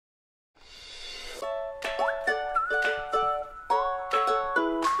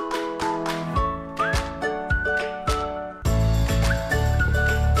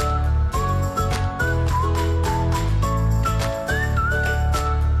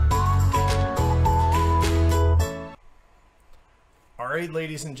right,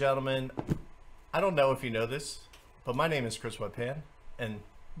 ladies and gentlemen, I don't know if you know this, but my name is Chris Webpan, and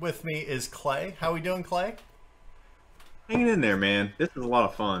with me is Clay. How we doing, Clay? Hanging in there, man. This is a lot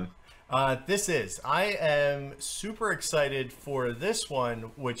of fun. I am super excited for this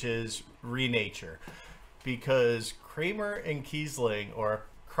one, which is Renature, because Kramer and Kiesling, or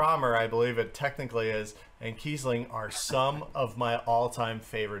Kramer, I believe it technically is, and Kiesling are some of my all-time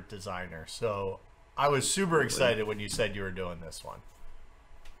favorite designers. So I was super excited when you said you were doing this one.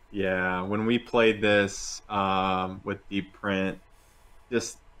 Yeah, when we played this with Deep Print,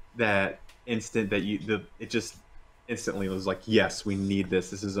 just that instant that it just instantly was like, yes, we need this.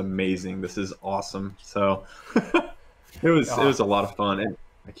 This is amazing. This is awesome. So it was a lot of fun, and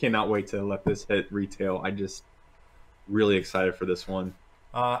I cannot wait to let this hit retail. I just really excited for this one.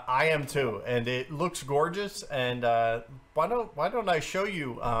 I am too, and it looks gorgeous. And why don't I show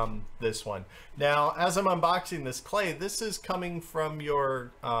you this one now? As I'm unboxing this, Clay, this is coming from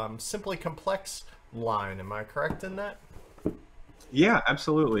your Simply Complex line. Am I correct in that? Yeah,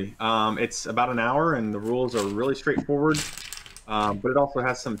 absolutely. It's about an hour, and the rules are really straightforward. But it also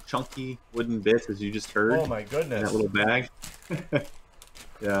has some chunky wooden bits, as you just heard. Oh my In that goodness! little bag.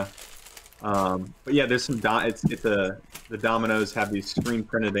 Yeah. But yeah, there's some the dominoes have these screen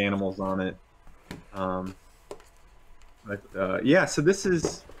printed animals on it. Yeah, so this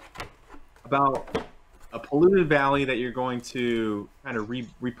is about a polluted valley that you're going to kind of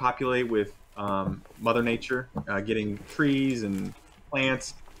repopulate with Mother Nature, getting trees and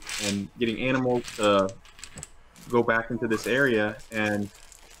plants and getting animals to go back into this area. And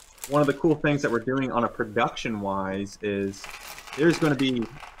one of the cool things that we're doing on a production wise is there's going to be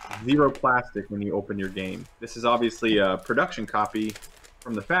zero plastic when you open your game. This is obviously a production copy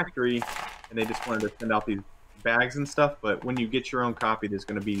from the factory, and they just wanted to send out these bags and stuff, but when you get your own copy, there's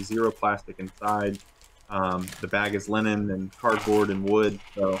going to be zero plastic inside. The bag is linen and cardboard and wood,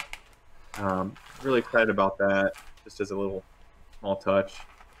 so really excited about that, just as a little small touch.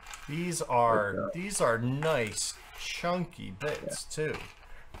 These are nice chunky bits too.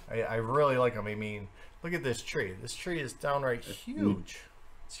 I really like them. I mean, look at this tree. This tree is downright huge.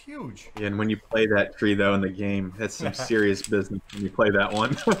 It's huge. Yeah, and when you play that tree though in the game, that's some serious business when you play that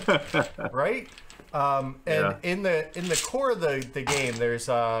one. Right? And Yeah. in the core of the game, there's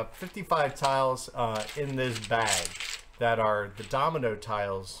 55 tiles in this bag that are the domino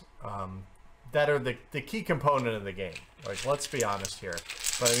tiles that are the key component of the game. Like, let's be honest here.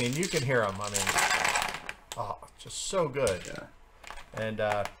 But I mean, you can hear them. I mean, oh, just so good. Yeah. And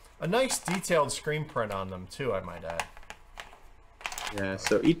a nice detailed screen print on them too, I might add. Yeah,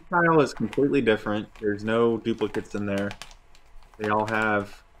 so each tile is completely different. There's no duplicates in there. They all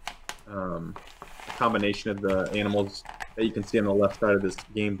have a combination of the animals that you can see on the left side of this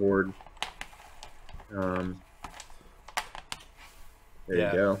game board. There you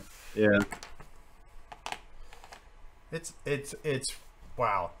go. Yeah. It's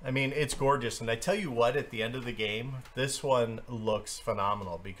wow. I mean, it's gorgeous. And I tell you what, at the end of the game, this one looks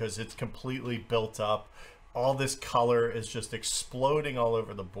phenomenal because it's completely built up. All this color is just exploding all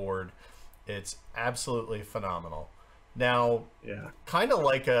over the board. It's absolutely phenomenal. Now, Yeah. kind of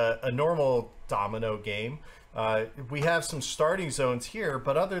like a normal domino game, we have some starting zones here,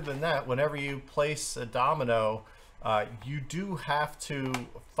 but other than that, whenever you place a domino, you do have to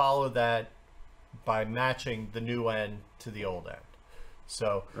follow that by matching the new end to the old end.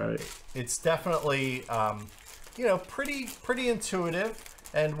 So Right. it's definitely, you know, pretty intuitive.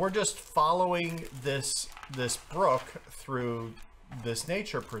 And we're just following this brook through this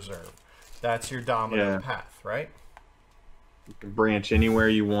nature preserve. That's your domino path, right? You can branch anywhere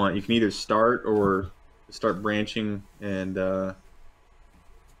you want. You can either start or start branching, and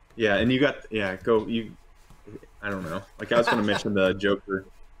yeah, and you got I don't know. Like I was going to mention the Joker.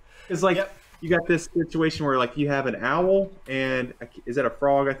 It's like you got this situation where like you have an owl and is that a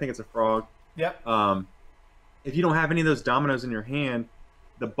frog? I think it's a frog. Yep. If you don't have any of those dominoes in your hand,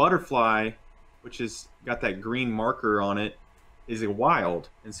 the butterfly, which has got that green marker on it, is a wild,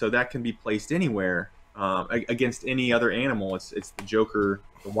 and so that can be placed anywhere against any other animal. It's the Joker,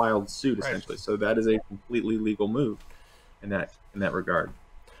 the wild suit essentially. Right. So that is a completely legal move in that regard.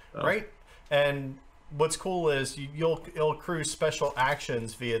 So. Right, and what's cool is you'll accrue special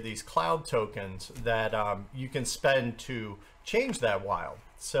actions via these cloud tokens that you can spend to change that wild.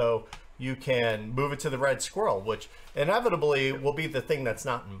 So you can move it to the red squirrel, which inevitably will be the thing that's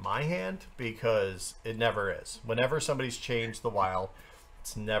not in my hand because it never is. Whenever somebody's changed the wild,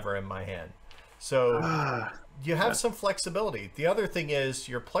 it's never in my hand. So you have some flexibility. The other thing is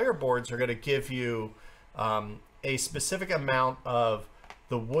your player boards are going to give you a specific amount of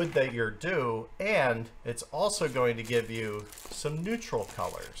the wood that you're due, and it's also going to give you some neutral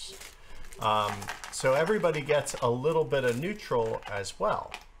colors. So everybody gets a little bit of neutral as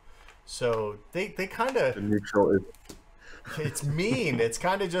well. So they kind of... The neutral is It's mean. It's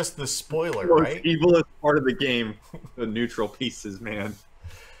kind of just the spoiler, the most right? evilest part of the game. The neutral pieces, man.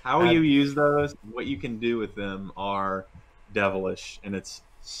 How you use those, what you can do with them are devilish, and it's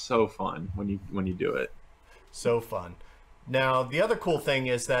so fun when you do it. So fun. Now, the other cool thing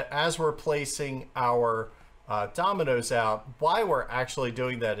is that as we're placing our dominoes out, why we're actually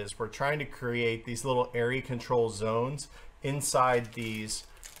doing that is we're trying to create these little area control zones inside these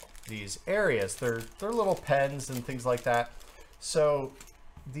areas. They're little pens and things like that. So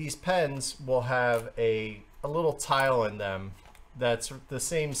these pens will have a little tile in them that's the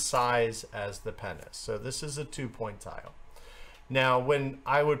same size as the pen is. So this is a 2-point tile. Now, when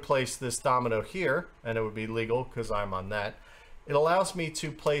I would place this domino here, and it would be legal because I'm on that, it allows me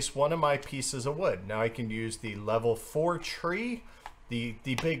to place one of my pieces of wood. Now I can use the level 4 tree, the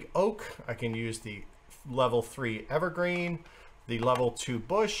big oak. I can use the level 3 evergreen, the level 2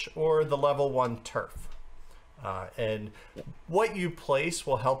 bush, or the level 1 turf. And what you place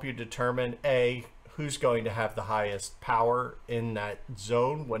will help you determine A, who's going to have the highest power in that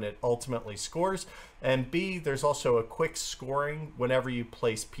zone when it ultimately scores, and B, there's also a quick scoring whenever you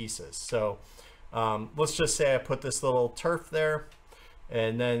place pieces. So let's just say I put this little turf there,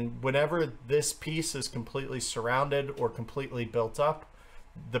 and then whenever this piece is completely surrounded or completely built up,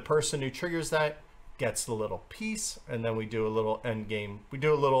 the person who triggers that gets the little piece, and then we do a little end game. We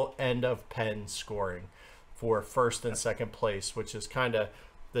do a little end of pen scoring for first and second place, which is kind of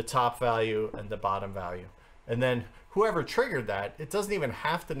the top value and the bottom value. And then whoever triggered that, it doesn't even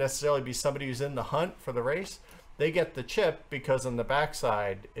have to necessarily be somebody who's in the hunt for the race. They get the chip because on the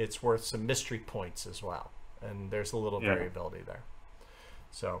backside, it's worth some mystery points as well. And there's a little variability there.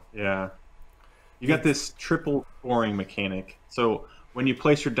 So yeah, you got this triple scoring mechanic. So when you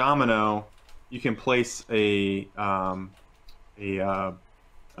place your domino, you can place a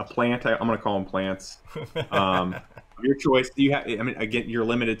plant. I'm going to call them plants. Your choice. Do you have? I mean, again, you're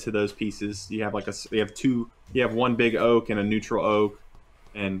limited to those pieces. You have you have one big oak and a neutral oak,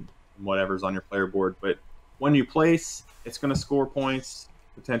 and whatever's on your player board. But when you place, it's going to score points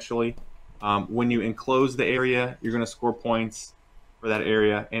potentially. When you enclose the area, you're going to score points for that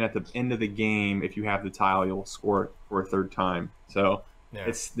area, and at the end of the game, if you have the tile, you'll score it for a third time. So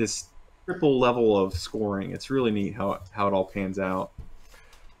it's this triple level of scoring. It's really neat how it all pans out.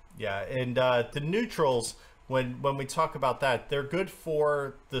 Yeah, and the neutrals, when we talk about that, they're good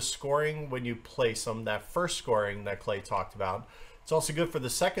for the scoring when you place them, that first scoring that Clay talked about. It's also good for the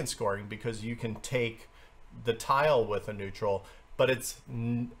second scoring because you can take the tile with a neutral, but it's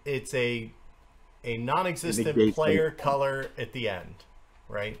a non-existent player color at the end,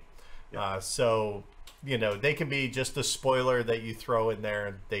 right? Yeah. So, you know, they can be just a spoiler that you throw in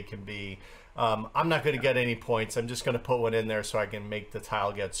there. They can be... I'm not going to get any points. I'm just going to put one in there so I can make the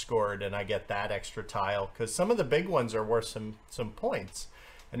tile get scored, and I get that extra tile because some of the big ones are worth some points.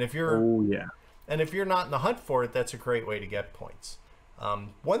 And if you're and if you're not in the hunt for it, that's a great way to get points.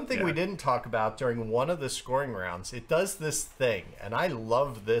 One thing we didn't talk about during one of the scoring rounds, it does this thing, and I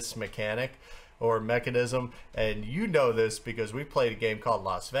love this mechanic or mechanism, and you know this because we played a game called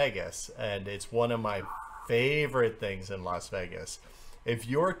Las Vegas, and it's one of my favorite things in Las Vegas. If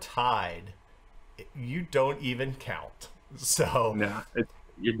you're tied, you don't even count. So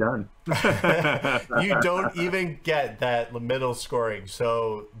you're done. You don't even get that middle scoring.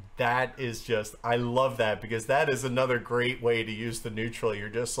 So that is just, I love that because that is another great way to use the neutral. You're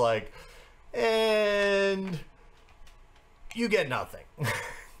just like, and you get nothing.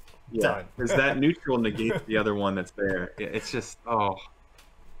 Done. Because that neutral negates the other one that's there. It's just,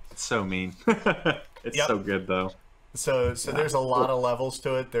 it's so mean. It's so good though. So there's a lot of levels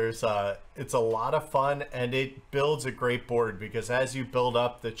to it. There's it's a lot of fun, and it builds a great board because as you build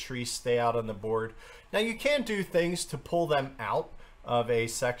up, the trees stay out on the board. Now you can do things to pull them out of a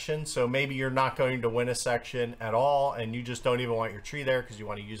section. So maybe you're not going to win a section at all, and you just don't even want your tree there because you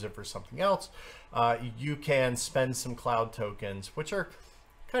want to use it for something else. You can spend some cloud tokens, which are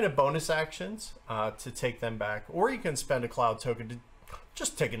kind of bonus actions to take them back, or you can spend a cloud token to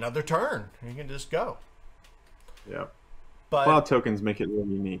just take another turn. You can just go. Yeah, but cloud tokens make it really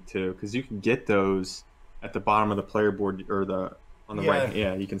unique too, because you can get those at the bottom of the player board or on the right.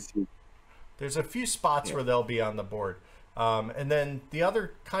 Yeah, you can see. There's a few spots where they'll be on the board, and then the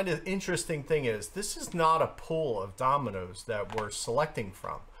other kind of interesting thing is this is not a pool of dominoes that we're selecting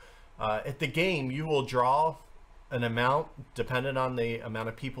from. At the game, you will draw an amount dependent on the amount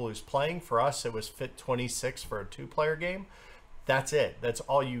of people who's playing. For us, it was fit 26 for a 2-player game. that's it. That's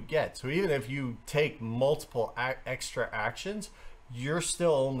all you get. So even if you take multiple extra actions, you're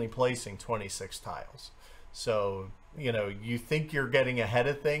still only placing 26 tiles. So, you know, you think you're getting ahead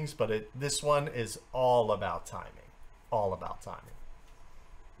of things, but this one is all about timing. All about timing.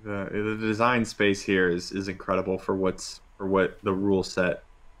 The design space here is incredible for what the rule set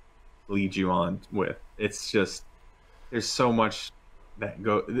leads you on with. It's just, there's so much that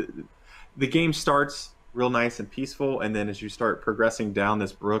the game starts real nice and peaceful, and then as you start progressing down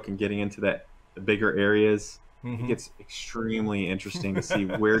this brook and getting into the bigger areas, it gets extremely interesting to see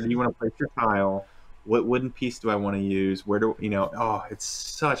where do you want to place your tile, what wooden piece do I want to use, where do you know? Oh, it's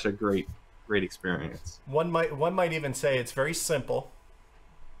such a great experience. One might even say it's very simple,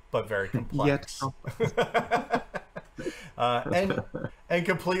 but very complex. And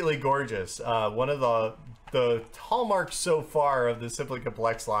completely gorgeous. One of the hallmarks so far of the Simply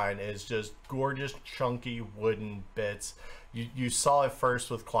Complex line is just gorgeous, chunky wooden bits. You saw it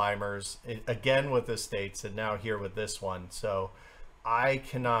first with Climbers, again with Estates, and now here with this one. So I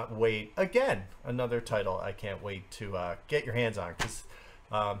cannot wait. Again, another title I can't wait to get your hands on, because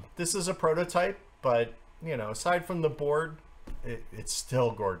this is a prototype, but you know, aside from the board, it's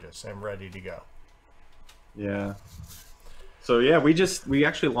still gorgeous and ready to go. Yeah. So yeah, we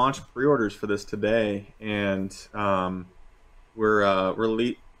actually launched pre-orders for this today, and we're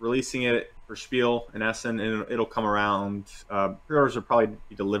releasing it for Spiel in Essen, and it'll come around. Pre-orders will probably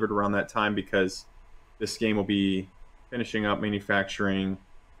be delivered around that time, because this game will be finishing up manufacturing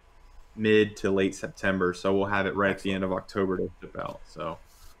mid to late September, so we'll have it right at the end of October to ship out. So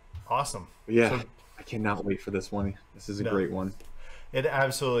awesome. But yeah, so, I cannot wait for this one. This is a great one. It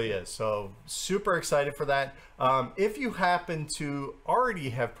absolutely is. So super excited for that. If you happen to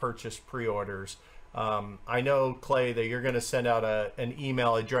already have purchased pre-orders, I know, Clay, that you're going to send out an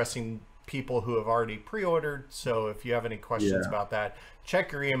email addressing people who have already pre-ordered. So if you have any questions about that,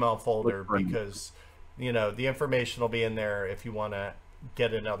 check your email folder, because you know the information will be in there if you want to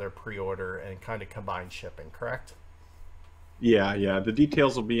get another pre-order and kind of combine shipping, correct? Yeah. The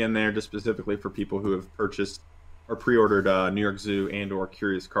details will be in there just specifically for people who have purchased or pre-ordered New York Zoo and or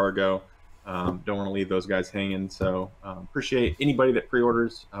Curious Cargo. Don't want to leave those guys hanging. So appreciate anybody that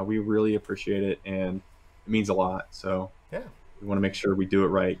pre-orders. We really appreciate it, and it means a lot. So yeah, we want to make sure we do it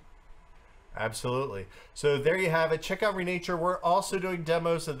right. Absolutely. So there you have it. Check out Renature. We're also doing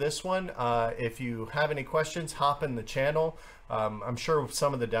demos of this one. If you have any questions, hop in the channel. I'm sure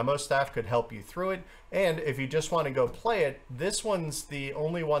some of the demo staff could help you through it. And if you just want to go play it, this one's the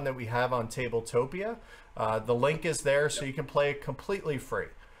only one that we have on Tabletopia. The link is there, so you can play it completely free.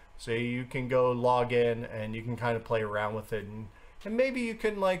 So you can go log in and you can kind of play around with it, and maybe you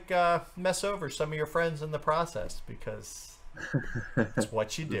can like mess over some of your friends in the process, because it's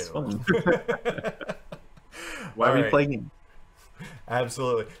what you do. Why are we playing?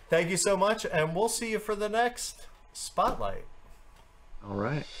 Absolutely. Thank you so much, and we'll see you for the next Spotlight. All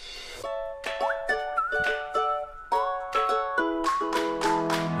right.